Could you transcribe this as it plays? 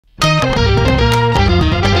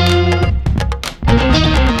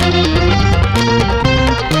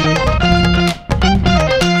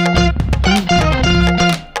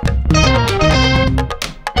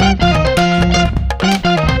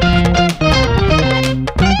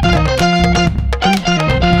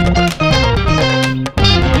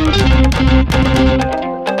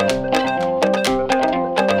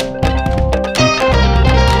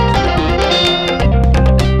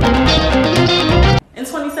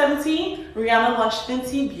2017, Rihanna launched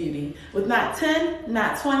Fenty Beauty with not 10,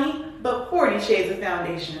 not 20, but 40 shades of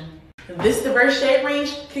foundation. This diverse shade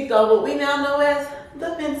range kicked off what we now know as the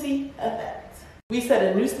Fenty Effect. We set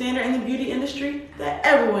a new standard in the beauty industry that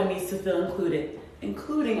everyone needs to feel included,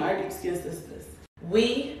 including our deep skin sisters.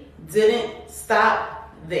 We didn't stop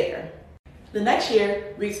there. The next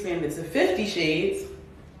year, we expanded to 50 shades.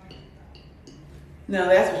 Now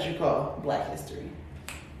that's what you call Black history.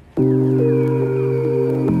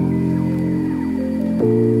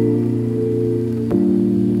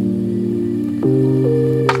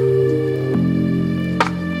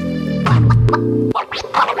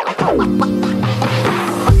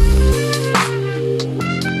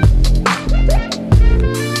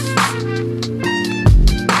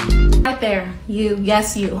 There,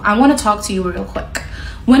 yes, you. I want to talk to you real quick.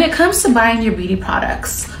 When it comes to buying your beauty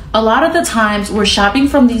products, a lot of the times we're shopping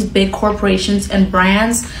from these big corporations and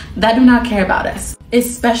brands that do not care about us.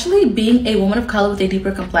 Especially being a woman of color with a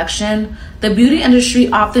deeper complexion, the beauty industry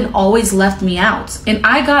often always left me out, and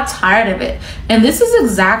I got tired of it. And this is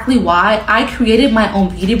exactly why I created my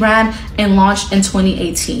own beauty brand and launched in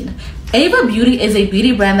 2018. Ava Beauty is a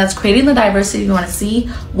beauty brand that's creating the diversity you want to see,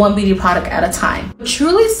 one beauty product at a time. What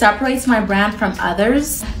truly separates my brand from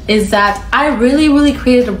others is that I really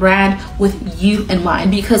created a brand with you in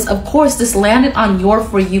mind, because of course this landed on your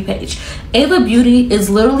For You page. Ava Beauty is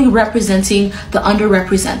literally representing the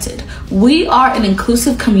underrepresented. We are an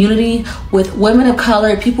inclusive community with women of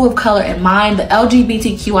color, people of color in mind, the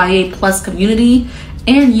LGBTQIA+ community,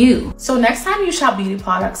 and you. So next time you shop beauty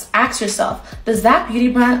products, ask yourself, does that beauty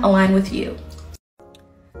brand align with you?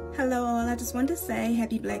 Hello all, I just wanted to say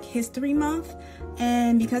happy Black History Month,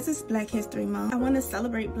 and because it's Black History Month, I want to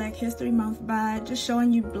celebrate Black History Month by just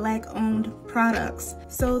showing you Black owned products.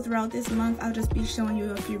 So throughout this month, I'll just be showing you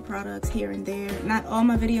a few products here and there. Not all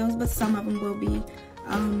my videos, but some of them will be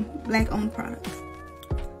Black owned products.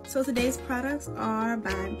 So today's products are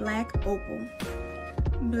by Black Opal.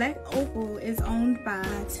 Black Opal is owned by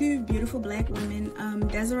two beautiful Black women,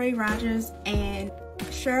 Desiree Rogers and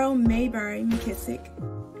Cheryl Mayberry McKissick.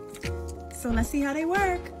 So let's see how they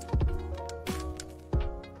work.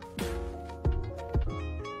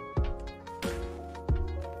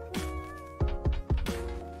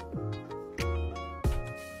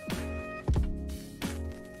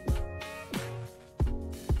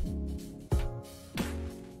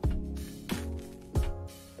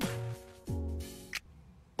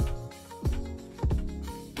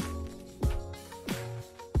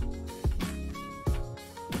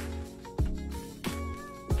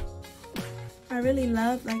 I really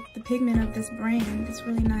love the pigment of this brand. It's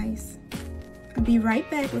really nice. I'll be right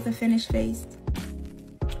back with a finished face.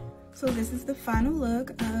 So this is the final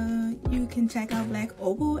look. You can check out Black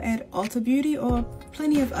Opal at Ulta Beauty or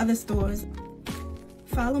plenty of other stores.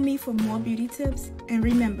 Follow me for more beauty tips, and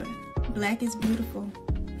remember, Black is beautiful.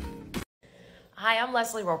 Hi, I'm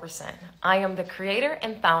Leslie Roberson. I am the creator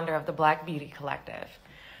and founder of the Black Beauty Collective.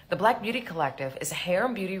 The Black Beauty Collective is a hair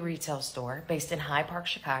and beauty retail store based in Hyde Park,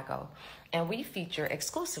 Chicago, and we feature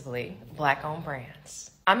exclusively Black-owned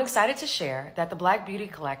brands. I'm excited to share that the Black Beauty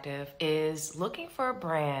Collective is looking for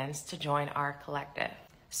brands to join our collective.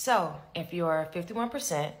 So, if you're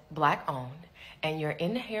 51% Black-owned and you're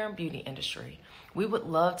in the hair and beauty industry, we would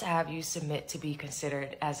love to have you submit to be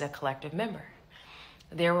considered as a collective member.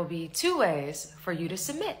 There will be two ways for you to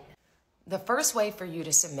submit. The first way for you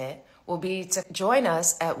to submit will be to join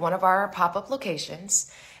us at one of our pop-up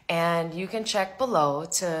locations, and you can check below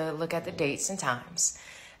to look at the dates and times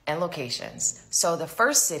and locations. So the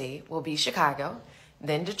first city will be Chicago,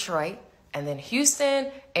 then Detroit, and then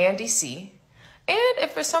Houston and DC. And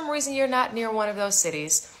if for some reason you're not near one of those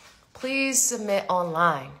cities, please submit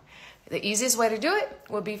online. The easiest way to do it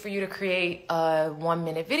would be for you to create a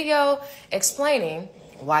 1-minute video explaining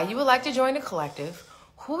why you would like to join the collective,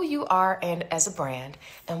 who you are and as a brand,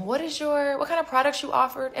 and what kind of products you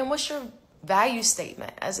offered, and what's your value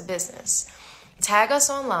statement as a business. Tag us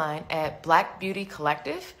online at Black Beauty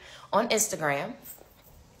Collective on Instagram,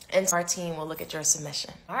 and our team will look at your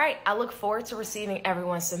submission. All right, I look forward to receiving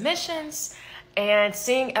everyone's submissions and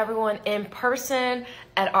seeing everyone in person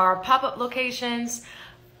at our pop-up locations.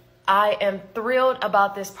 I am thrilled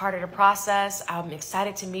about this part of the process. I'm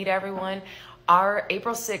excited to meet everyone. Our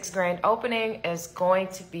April 6th grand opening is going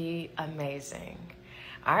to be amazing.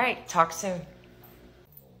 All right, talk soon.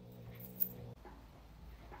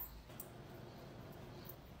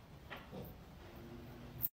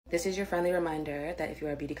 This is your friendly reminder that if you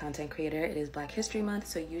are a beauty content creator, it is Black History Month,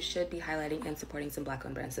 so you should be highlighting and supporting some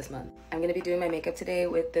Black-owned brands this month. I'm gonna be doing my makeup today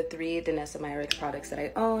with the 3 Danessa Myricks products that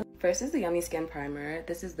I own. First is the Yummy Skin Primer.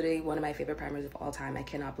 This is literally one of my favorite primers of all time. I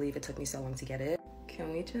cannot believe it took me so long to get it.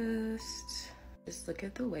 Can we just look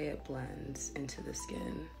at the way it blends into the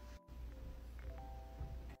skin.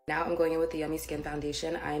 Now I'm going in with the Yummy Skin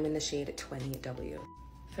Foundation. I am in the shade 20W.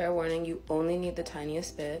 Fair warning, you only need the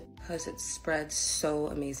tiniest bit because it spreads so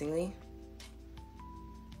amazingly.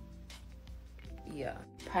 Yeah.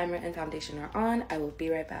 Primer and foundation are on. I will be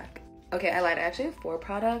right back. Okay, I lied. I actually have 4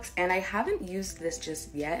 products and I haven't used this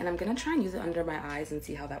just yet, and I'm gonna try and use it under my eyes and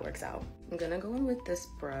see how that works out. I'm gonna go in with this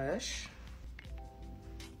brush.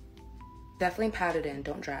 Definitely pat it in,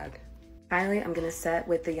 don't drag. Finally, I'm gonna set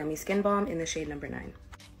with the Yummy Skin Balm in the shade number 9.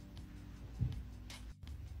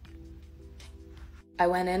 I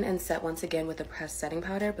went in and set once again with a pressed setting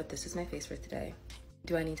powder, but this is my face for today.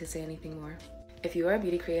 Do I need to say anything more? If you are a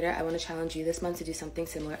beauty creator, I want to challenge you this month to do something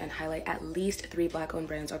similar and highlight at least 3 Black-owned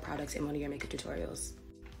brands or products in one of your makeup tutorials.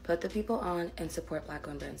 Put the people on and support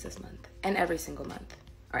Black-owned brands this month and every single month.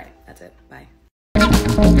 All right, that's it. Bye.